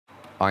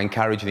I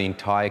encourage the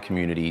entire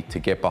community to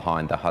get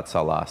behind the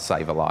Hatzolah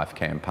Save a Life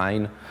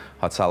campaign.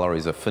 Hatzolah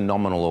is a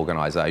phenomenal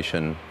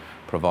organisation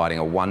providing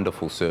a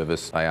wonderful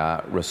service. They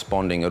are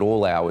responding at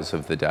all hours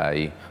of the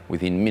day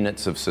within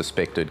minutes of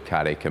suspected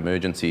cardiac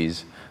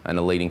emergencies and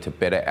are leading to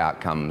better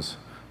outcomes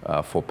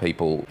for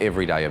people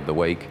every day of the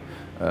week.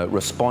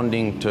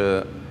 Responding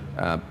to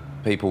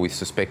people with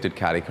suspected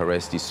cardiac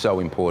arrest is so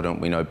important.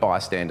 We know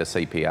bystander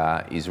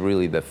CPR is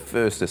really the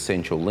first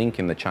essential link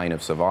in the chain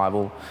of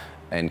survival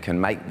and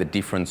can make the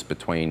difference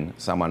between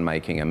someone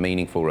making a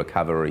meaningful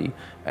recovery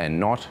and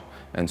not.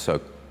 And so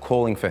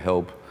calling for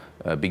help,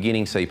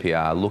 beginning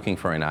CPR, looking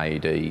for an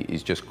AED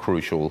is just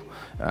crucial,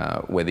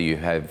 whether you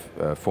have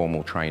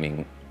formal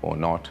training or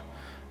not.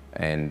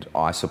 And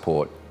I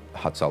support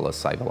Hatzolah's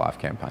Save a Life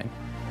campaign.